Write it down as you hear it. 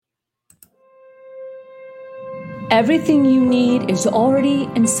Everything you need is already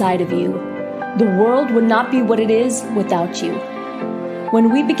inside of you. The world would not be what it is without you.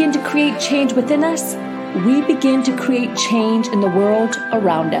 When we begin to create change within us, we begin to create change in the world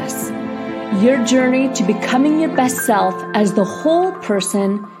around us. Your journey to becoming your best self as the whole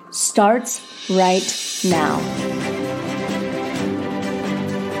person starts right now.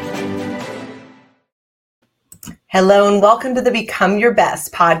 Hello and welcome to the Become Your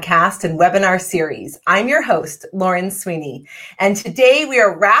Best podcast and webinar series. I'm your host, Lauren Sweeney, and today we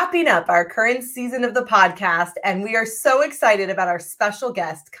are wrapping up our current season of the podcast, and we are so excited about our special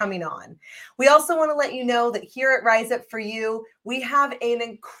guest coming on. We also want to let you know that here at Rise Up For You, we have an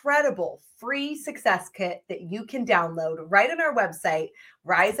incredible free success kit that you can download right on our website,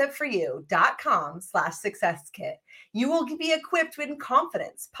 riseupforyou.com/success kit. You will be equipped with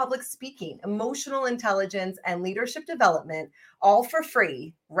confidence, public speaking, emotional intelligence, and leadership development, all for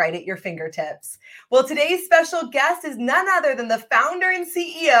free, right at your fingertips. Well, today's special guest is none other than the founder and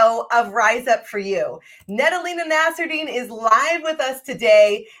CEO of Rise Up For You. Netalina Nasruddin is live with us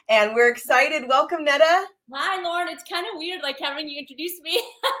today, and we're excited. Welcome, Netta. Hi, Lauren. It's kind of weird, like having you introduce me.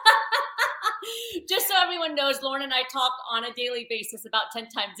 Just so everyone knows, Lauren and I talk on a daily basis about 10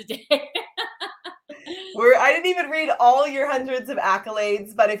 times a day. I didn't even read all your hundreds of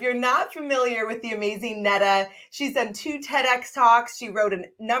accolades, but if you're not familiar with the amazing Netta, she's done 2 TEDx talks. She wrote a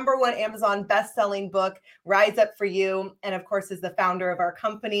 #1 Amazon best-selling book, Rise Up For You, and of course is the founder of our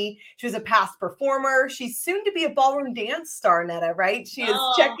company. She was a past performer. She's soon to be a ballroom dance star, Netta, right? She is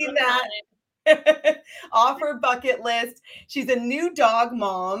checking that off her bucket list. She's a new dog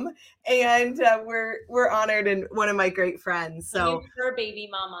mom, and we're honored and one of my great friends. So new fur baby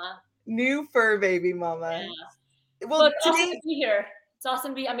mama. New fur baby mama. Yeah. Well, it's awesome to be here. It's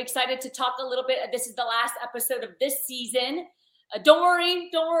awesome to be. I'm excited to talk a little bit. This is the last episode of this season. Don't worry,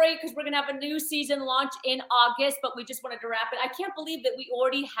 because we're gonna have a new season launch in August. But we just wanted to wrap it. I can't believe that we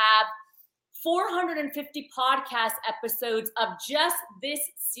already have 450 podcast episodes of just this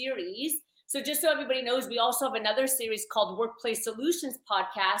series. So just so everybody knows, we also have another series called Workplace Solutions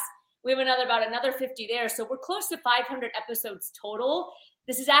Podcast. We have about another 50 there. So we're close to 500 episodes total.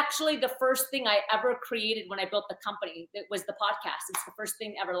 This is actually the first thing I ever created when I built the company. It was the podcast. It's the first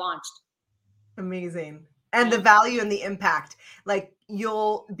thing ever launched. Amazing. And the value and the impact. Like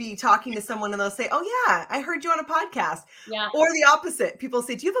you'll be talking to someone and they'll say, "Oh yeah, I heard you on a podcast." Yeah. Or the opposite. People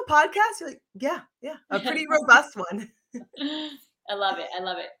say, "Do you have a podcast?" You're like, yeah, a pretty robust one. I love it.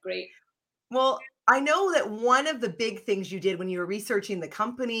 Great. Well, I know that one of the big things you did when you were researching the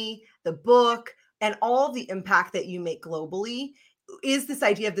company, the book, and all the impact that you make globally is this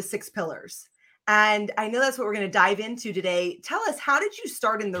idea of the 6 pillars. And I know that's what we're going to dive into today. Tell us, how did you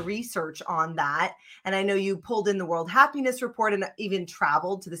start in the research on that? And I know you pulled in the World Happiness Report and even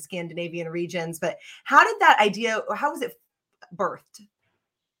traveled to the Scandinavian regions, but how did that idea, how was it birthed?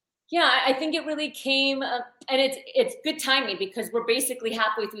 Yeah, I think it really came, and it's good timing because we're basically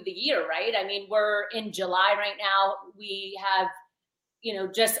halfway through the year, right? I mean, we're in July right now. We have,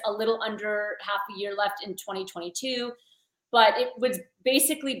 just a little under half a year left in 2022. But it was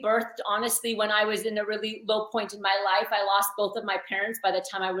basically birthed, honestly, when I was in a really low point in my life. I lost both of my parents by the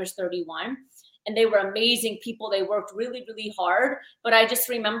time I was 31. And they were amazing people. They worked really, really hard. But I just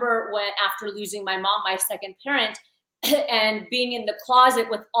remember after losing my mom, my second parent, and being in the closet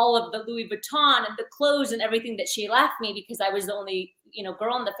with all of the Louis Vuitton and the clothes and everything that she left me because I was the only,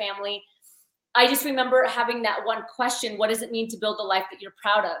 girl in the family. I just remember having that one question: what does it mean to build a life that you're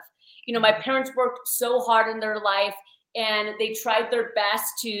proud of? My parents worked so hard in their life, and they tried their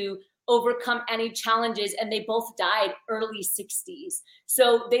best to overcome any challenges, and they both died early 60s.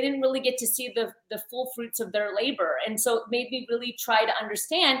 So they didn't really get to see the full fruits of their labor. And so it made me really try to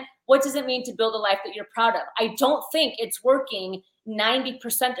understand, what does it mean to build a life that you're proud of? I don't think it's working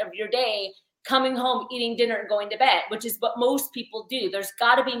 90% of your day, coming home, eating dinner, and going to bed, which is what most people do. There's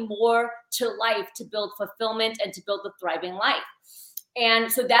got to be more to life to build fulfillment and to build a thriving life. And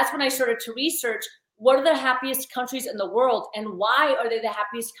so that's when I started to research, what are the happiest countries in the world and why are they the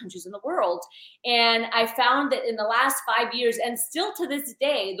happiest countries in the world? And I found that in the last 5 years, and still to this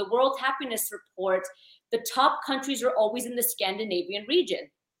day, the World Happiness Report, the top countries are always in the Scandinavian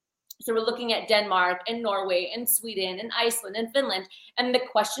region. So we're looking at Denmark and Norway and Sweden and Iceland and Finland. And the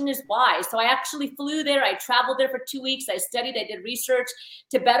question is why? So I actually flew there. I traveled there for 2 weeks. I studied, I did research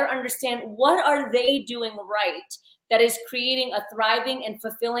to better understand, what are they doing right that is creating a thriving and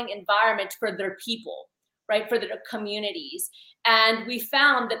fulfilling environment for their people, right? For their communities. And we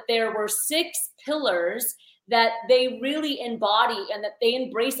found that there were 6 pillars that they really embody and that they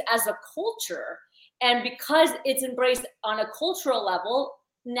embrace as a culture. And because it's embraced on a cultural level,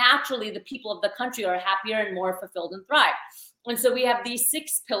 naturally the people of the country are happier and more fulfilled and thrive. And so we have these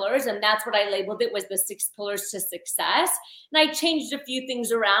 6 pillars, and that's what I labeled it, was the 6 pillars to success. And I changed a few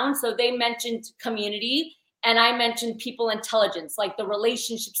things around. So they mentioned community, and I mentioned people intelligence, like the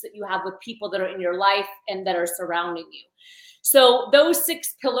relationships that you have with people that are in your life and that are surrounding you. So those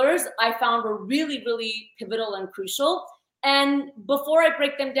 6 pillars I found were really, really pivotal and crucial. And before I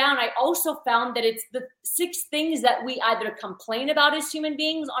break them down, I also found that it's the 6 things that we either complain about as human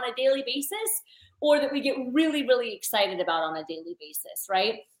beings on a daily basis, or that we get really, really excited about on a daily basis,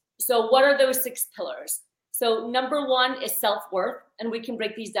 right? So what are those 6 pillars? So number 1 is self-worth, and we can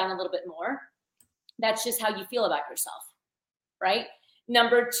break these down a little bit more. That's just how you feel about yourself, right?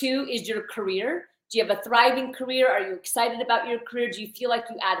 Number 2 is your career. Do you have a thriving career? Are you excited about your career? Do you feel like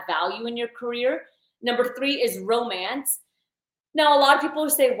you add value in your career? Number 3 is romance. Now, a lot of people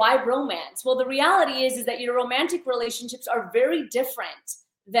say, why romance? Well, the reality is that your romantic relationships are very different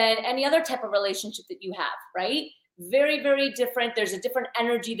than any other type of relationship that you have, right? Very, very different. There's a different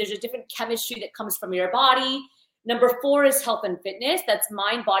energy. There's a different chemistry that comes from your body. Number 4 is health and fitness. That's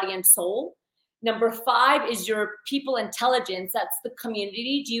mind, body, and soul. Number 5 is your people intelligence. That's the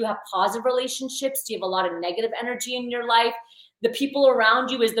community. Do you have positive relationships? Do you have a lot of negative energy in your life? The people around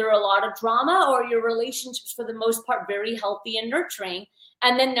you, is there a lot of drama, or are your relationships for the most part very healthy and nurturing?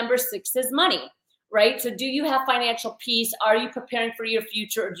 And then number 6 is money, right? So do you have financial peace? Are you preparing for your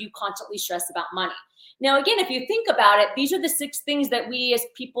future, or do you constantly stress about money? Now, again, if you think about it, these are the 6 things that we as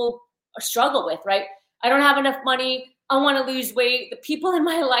people struggle with, right? I don't have enough money. I want to lose weight. The people in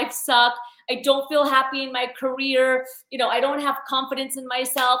my life suck. I don't feel happy in my career. I don't have confidence in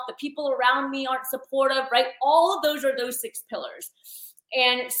myself. The people around me aren't supportive, right? All of those are those 6 pillars.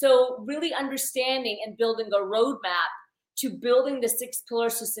 And so really understanding and building a roadmap to building the 6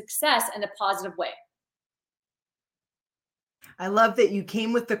 pillars to success in a positive way. I love that you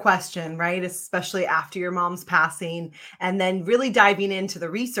came with the question, right? Especially after your mom's passing, and then really diving into the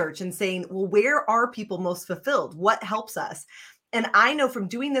research and saying, well, where are people most fulfilled? What helps us? And I know from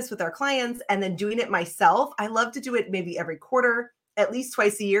doing this with our clients and then doing it myself, I love to do it maybe every quarter, at least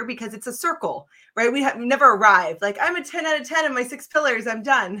twice a year, because it's a circle, right? We never arrive. Like, I'm a 10 out of 10 in my 6 pillars, I'm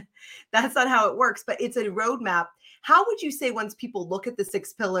done. That's not how it works, but it's a roadmap. How would you say once people look at the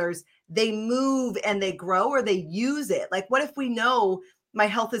 6 pillars, they move and they grow, or they use it? Like, what if we know my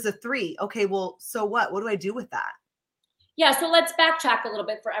health is a 3? Okay, well, so what? What do I do with that? Yeah, so let's backtrack a little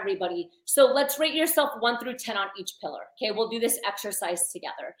bit for everybody. So let's rate yourself 1 through 10 on each pillar. Okay, we'll do this exercise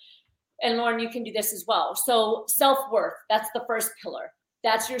together. And Lauren, you can do this as well. So self-worth, that's the first pillar.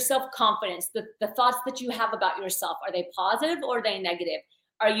 That's your self-confidence. The thoughts that you have about yourself, are they positive or are they negative?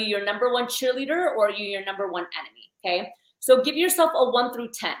 Are you your number 1 cheerleader, or are you your number 1 enemy? Okay, so give yourself a 1 through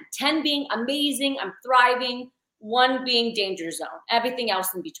 10. 10 being amazing, I'm thriving. 1 being danger zone. Everything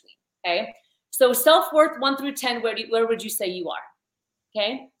else in between. Okay. So self-worth 1 through 10, where would you say you are?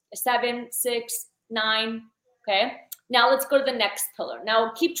 Okay, a 7, 6, 9. Okay, now let's go to the next pillar.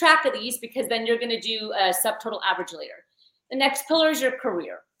 Now keep track of these, because then you're going to do a subtotal average later. The next pillar is your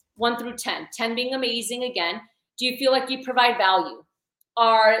career, 1 through 10. 10 being amazing again. Do you feel like you provide value?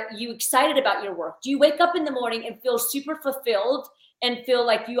 Are you excited about your work? Do you wake up in the morning and feel super fulfilled and feel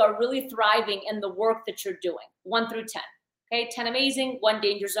like you are really thriving in the work that you're doing? 1 through 10. Okay, 10 amazing, 1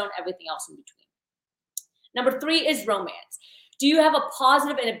 danger zone, everything else in between. Number 3 is romance. Do you have a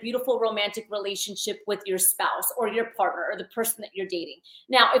positive and a beautiful romantic relationship with your spouse or your partner or the person that you're dating?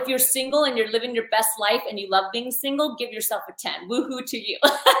 Now, if you're single and you're living your best life and you love being single, give yourself a 10. Woohoo to you.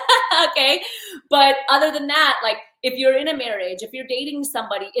 Okay. But other than that, like, if you're in a marriage, if you're dating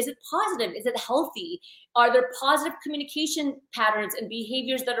somebody, is it positive? Is it healthy? Are there positive communication patterns and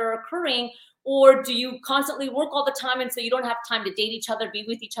behaviors that are occurring? Or do you constantly work all the time, and so you don't have time to date each other, be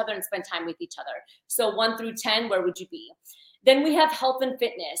with each other, and spend time with each other? So 1 through 10, where would you be? Then we have health and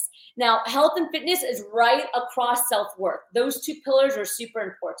fitness. Now, health and fitness is right across self-worth. Those 2 pillars are super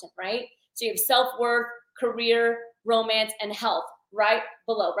important, right? So you have self-worth, career, romance, and health right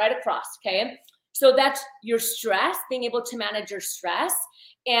below, right across, okay? So that's your stress, being able to manage your stress,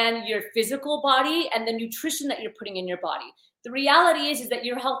 and your physical body, and the nutrition that you're putting in your body. The reality is that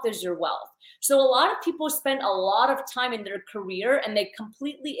your health is your wealth. So a lot of people spend a lot of time in their career and they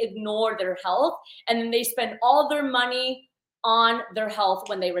completely ignore their health, and then they spend all their money on their health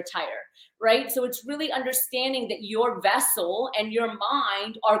when they retire, right? So it's really understanding that your vessel and your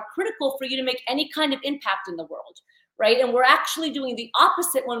mind are critical for you to make any kind of impact in the world, right? And we're actually doing the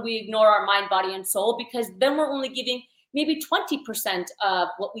opposite when we ignore our mind, body, and soul, because then we're only giving maybe 20% of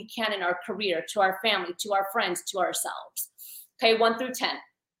what we can in our career to our family, to our friends, to ourselves. Okay, 1 through 10.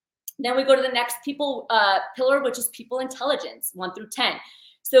 Then we go to the next pillar, which is people intelligence, 1 through 10.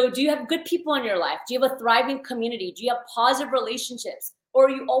 So do you have good people in your life? Do you have a thriving community? Do you have positive relationships? Or are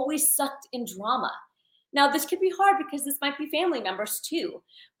you always sucked in drama? Now, this could be hard because this might be family members too.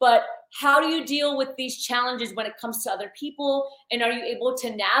 But how do you deal with these challenges when it comes to other people? And are you able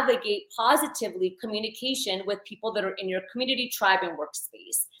to navigate positively communication with people that are in your community, tribe, and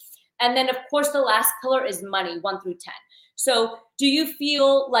workspace? And then, of course, the last pillar is money, 1 through 10. So do you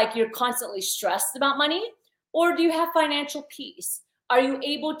feel like you're constantly stressed about money? Or do you have financial peace? Are you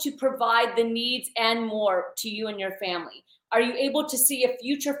able to provide the needs and more to you and your family? Are you able to see a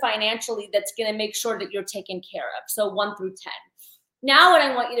future financially that's going to make sure that you're taken care of? So 1 through 10. Now what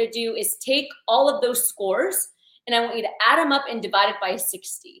I want you to do is take all of those scores and I want you to add them up and divide it by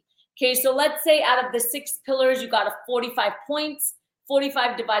 60. Okay, so let's say out of the 6 pillars, you got a 45 points.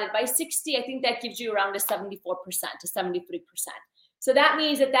 45 divided by 60, I think that gives you around a 74% to 73%. So that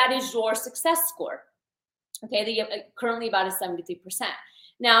means that that is your success score. Okay, that you have currently about a 73%.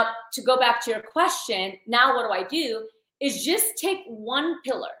 Now, to go back to your question, now what do? Is just take one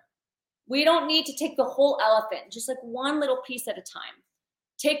pillar. We don't need to take the whole elephant, just like one little piece at a time.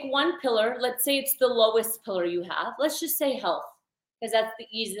 Take one pillar. Let's say it's the lowest pillar you have. Let's just say health, because that's the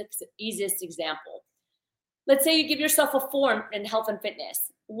easiest example. Let's say you give yourself a 4 in health and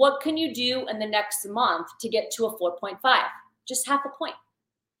fitness. What can you do in the next month to get to a 4.5? Just half a point.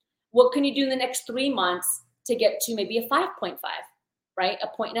 What can you do in the next 3 months to get to maybe a 5.5, right? A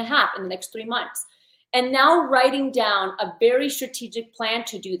 1.5 in the next 3 months. And now writing down a very strategic plan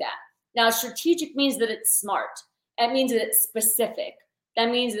to do that. Now, strategic means that it's smart. That means that it's specific. That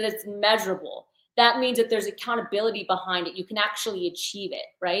means that it's measurable. That means that there's accountability behind it. You can actually achieve it,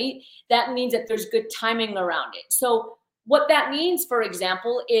 right? That means that there's good timing around it. So what that means, for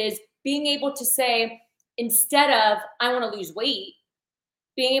example, is being able to say, instead of, I want to lose weight,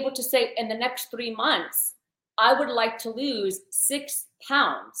 being able to say, in the next 3 months, I would like to lose 6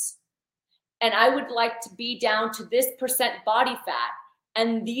 pounds. And I would like to be down to this percent body fat.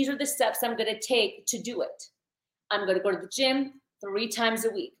 And these are the steps I'm going to take to do it. I'm going to go to the gym 3 times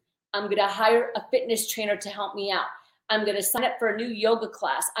a week. I'm going to hire a fitness trainer to help me out. I'm going to sign up for a new yoga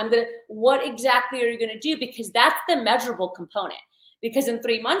class. What exactly are you going to do? Because that's the measurable component. Because in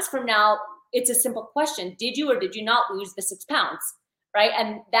 3 months from now, it's a simple question. Did you or did you not lose the 6 pounds? Right?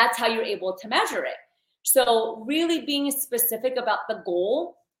 And that's how you're able to measure it. So really being specific about the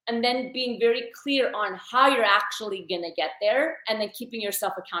goal and then being very clear on how you're actually going to get there and then keeping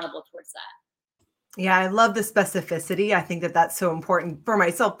yourself accountable towards that. Yeah, I love the specificity. I think that that's so important for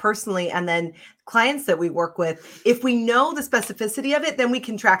myself personally. And then clients that we work with, if we know the specificity of it, then we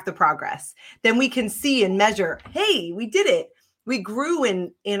can track the progress. Then we can see and measure, hey, we did it. We grew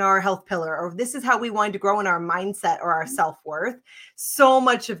in our health pillar, or this is how we wanted to grow in our mindset or our self-worth. So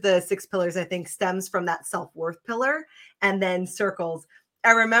much of the 6 pillars, I think, stems from that self-worth pillar and then circles.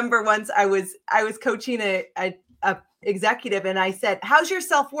 I remember once I was coaching a executive and I said, how's your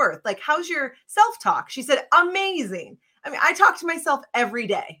self-worth? Like, how's your self-talk? She said, amazing. I mean, I talk to myself every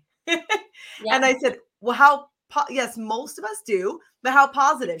day. Yeah. And I said, well, yes, most of us do, but how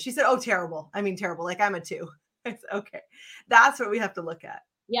positive? She said, oh, terrible. I mean, terrible. Like I'm a 2. It's okay. That's what we have to look at.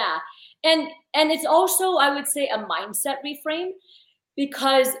 Yeah. And it's also, I would say, a mindset reframe,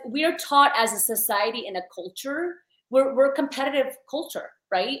 because we are taught as a society and a culture, we're a competitive culture,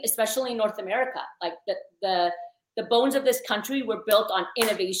 right? Especially in North America. Like the bones of this country were built on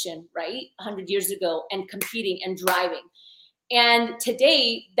innovation, right? 100 years ago, and competing and driving. And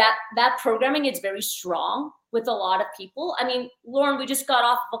today that programming is very strong with a lot of people. I mean, Lauren, we just got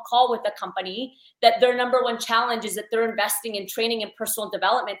off of a call with a company that their number one challenge is that they're investing in training and personal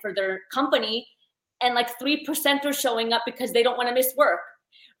development for their company. And like 3% are showing up because they don't want to miss work.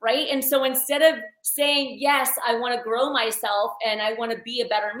 Right. And so instead of saying, yes, I want to grow myself and I want to be a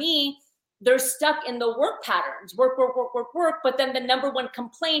better me, they're stuck in the work patterns, work. But then the number one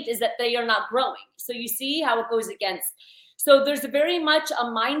complaint is that they are not growing. So you see how it goes against. So there's very much a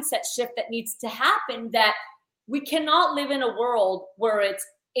mindset shift that needs to happen, that we cannot live in a world where it's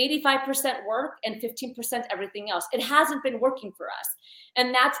 85% work and 15% everything else. It hasn't been working for us.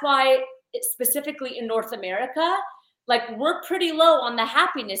 And that's why specifically in North America, like we're pretty low on the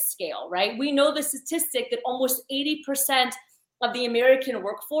happiness scale, right? We know the statistic that almost 80% of the American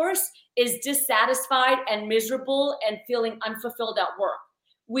workforce is dissatisfied and miserable and feeling unfulfilled at work.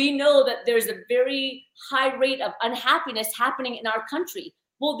 We know that there's a very high rate of unhappiness happening in our country.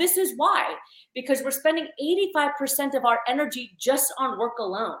 Well, this is why, because we're spending 85% of our energy just on work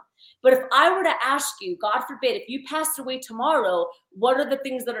alone. But if I were to ask you, God forbid, if you passed away tomorrow, what are the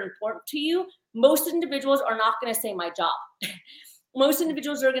things that are important to you? Most individuals are not going to say my job. most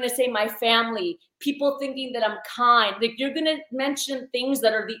individuals are going to say my family, people thinking that I'm kind. Like you're going to mention things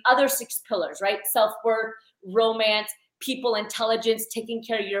that are the other 6 pillars, right? Self-worth, romance, people intelligence, taking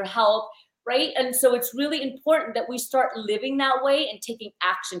care of your health, right? And so it's really important that we start living that way and taking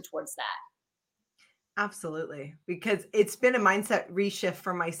action towards that. Absolutely. Because it's been a mindset reshift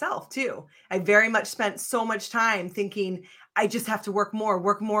for myself too. I very much spent so much time thinking I just have to work more,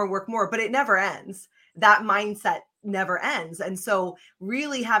 but it never ends. That mindset never ends. And so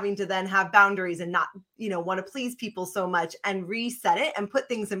really having to then have boundaries and not, want to please people so much and reset it and put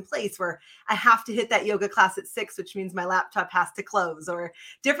things in place where I have to hit that yoga class at 6, which means my laptop has to close, or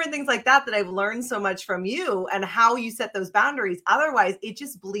different things like that I've learned so much from you and how you set those boundaries. Otherwise it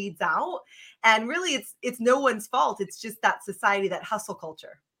just bleeds out. And really it's no one's fault. It's just that society, that hustle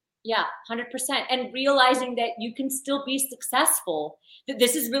culture. Yeah, 100%. And realizing that you can still be successful.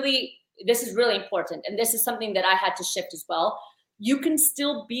 This is really important. And this is something that I had to shift as well. You can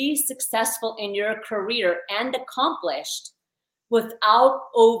still be successful in your career and accomplished without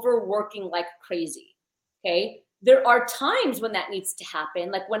overworking like crazy. Okay. There are times when that needs to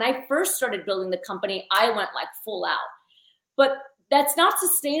happen. Like when I first started building the company, I went like full out, but that's not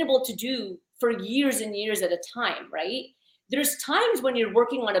sustainable to do for years and years at a time, right? There's times when you're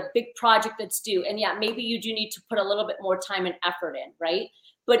working on a big project that's due, and yeah, maybe you do need to put a little bit more time and effort in, right?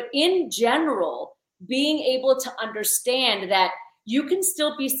 But in general, being able to understand that you can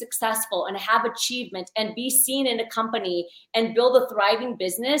still be successful and have achievement and be seen in a company and build a thriving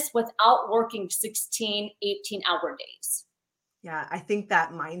business without working 16, 18-hour days. Yeah, I think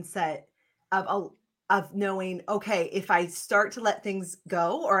that mindset of knowing, okay, if I start to let things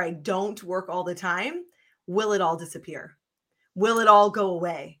go or I don't work all the time, will it all disappear? Will it all go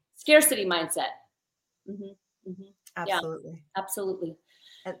away? Scarcity mindset. Mm-hmm. Mm-hmm. Absolutely. Yeah, absolutely.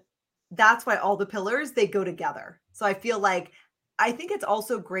 And that's why all the pillars, they go together. So I think it's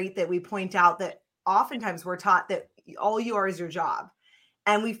also great that we point out that oftentimes we're taught that all you are is your job.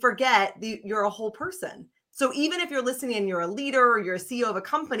 And we forget you're a whole person. So even if you're listening and you're a leader or you're a CEO of a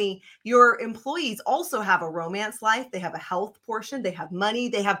company, your employees also have a romance life. They have a health portion. They have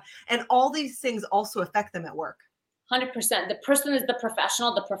money. And all these things also affect them at work. 100%. The person is the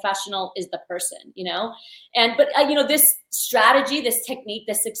professional is the person, but this strategy, this technique,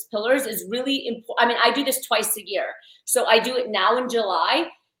 the 6 pillars is really important. I mean, I do this twice a year. So I do it now in July.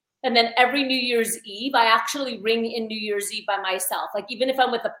 And then every New Year's Eve, I actually ring in New Year's Eve by myself. Like even if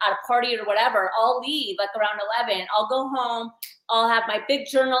I'm at a party or whatever, I'll leave like around 11. I'll go home. I'll have my big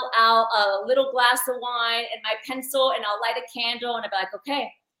journal out, a little glass of wine and my pencil, and I'll light a candle and I'll be like,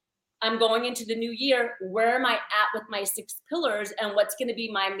 okay, I'm going into the new year. Where am I at with my 6 pillars and what's going to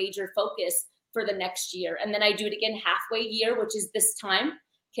be my major focus for the next year? And then I do it again halfway year, which is this time.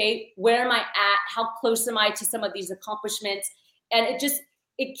 Okay. Where am I at? How close am I to some of these accomplishments? And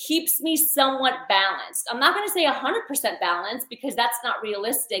it keeps me somewhat balanced. I'm not going to say 100% balanced because that's not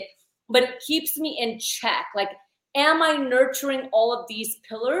realistic, but it keeps me in check. Like, am I nurturing all of these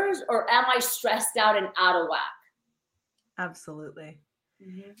pillars or am I stressed out and out of whack? Absolutely.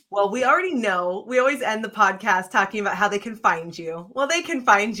 Mm-hmm. Well, we already know, we always end the podcast talking about how they can find you. Well, they can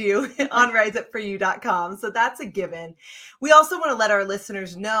find you on riseupforyou.com. So that's a given. We also want to let our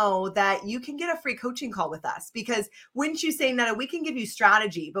listeners know that you can get a free coaching call with us because wouldn't you say, Netta, we can give you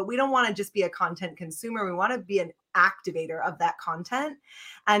strategy, but we don't want to just be a content consumer. We want to be an activator of that content.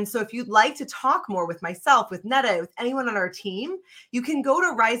 And so if you'd like to talk more with myself, with Netta, with anyone on our team, you can go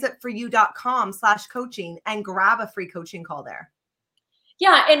to riseupforyou.com/coaching and grab a free coaching call there.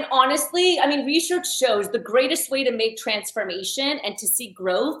 Yeah. And honestly, I mean, research shows the greatest way to make transformation and to see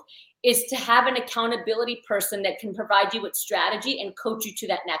growth is to have an accountability person that can provide you with strategy and coach you to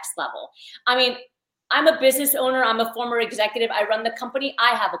that next level. I mean, I'm a business owner. I'm a former executive. I run the company.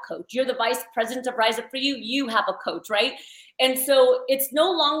 I have a coach. You're the vice president of Rise Up For You. You have a coach, right? And so it's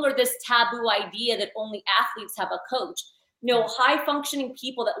no longer this taboo idea that only athletes have a coach. No, high functioning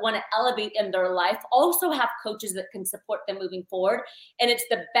people that want to elevate in their life also have coaches that can support them moving forward. And it's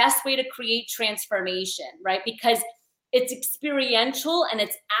the best way to create transformation, right? Because it's experiential and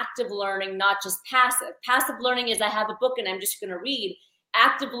it's active learning, not just passive. Passive learning is I have a book and I'm just going to read.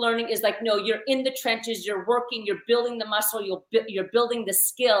 Active learning is like, no, you're in the trenches, you're working, you're building the muscle, you're building the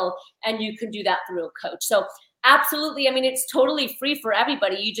skill, and you can do that through a coach. So absolutely. I mean, it's totally free for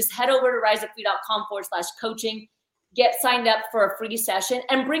everybody. You just head over to riseupforyou.com/coaching. Get signed up for a free session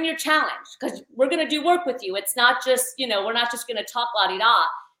and bring your challenge because we're going to do work with you. It's not just, we're not just going to talk la-di-da.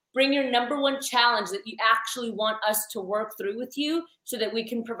 Bring your number one challenge that you actually want us to work through with you so that we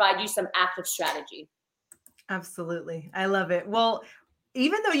can provide you some active strategy. Absolutely. I love it. Well,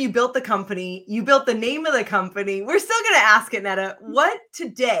 even though you built the company, you built the name of the company, we're still going to ask it, Netta, what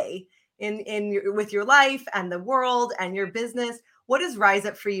today with your life and the world and your business, what does Rise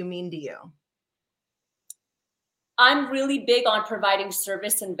Up For You mean to you? I'm really big on providing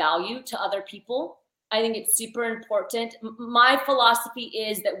service and value to other people. I think it's super important. My philosophy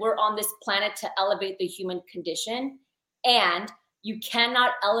is that we're on this planet to elevate the human condition, and you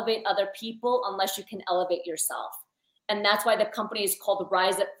cannot elevate other people unless you can elevate yourself. And that's why the company is called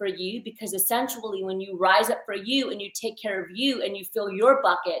Rise Up For You, because essentially when you rise up for you and you take care of you and you fill your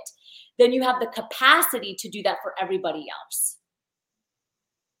bucket, then you have the capacity to do that for everybody else.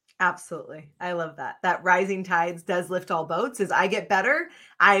 Absolutely. I love that. That rising tides does lift all boats. As I get better,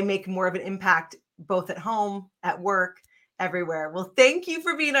 I make more of an impact both at home, at work, everywhere. Well, thank you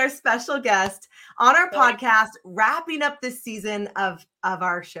for being our special guest on our podcast, wrapping up this season of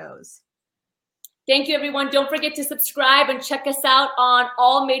our shows. Thank you, everyone. Don't forget to subscribe and check us out on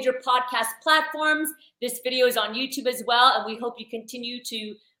all major podcast platforms. This video is on YouTube as well, and we hope you continue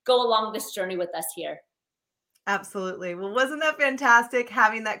to go along this journey with us here. Absolutely. Well, wasn't that fantastic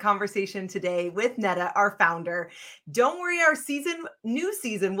having that conversation today with Netta, our founder? Don't worry, our new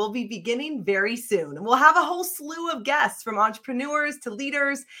season will be beginning very soon. We'll have a whole slew of guests from entrepreneurs to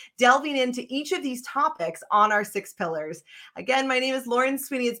leaders delving into each of these topics on our 6 pillars. Again, my name is Lauren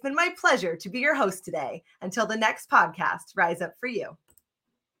Sweeney. It's been my pleasure to be your host today. Until the next podcast, Rise Up For You.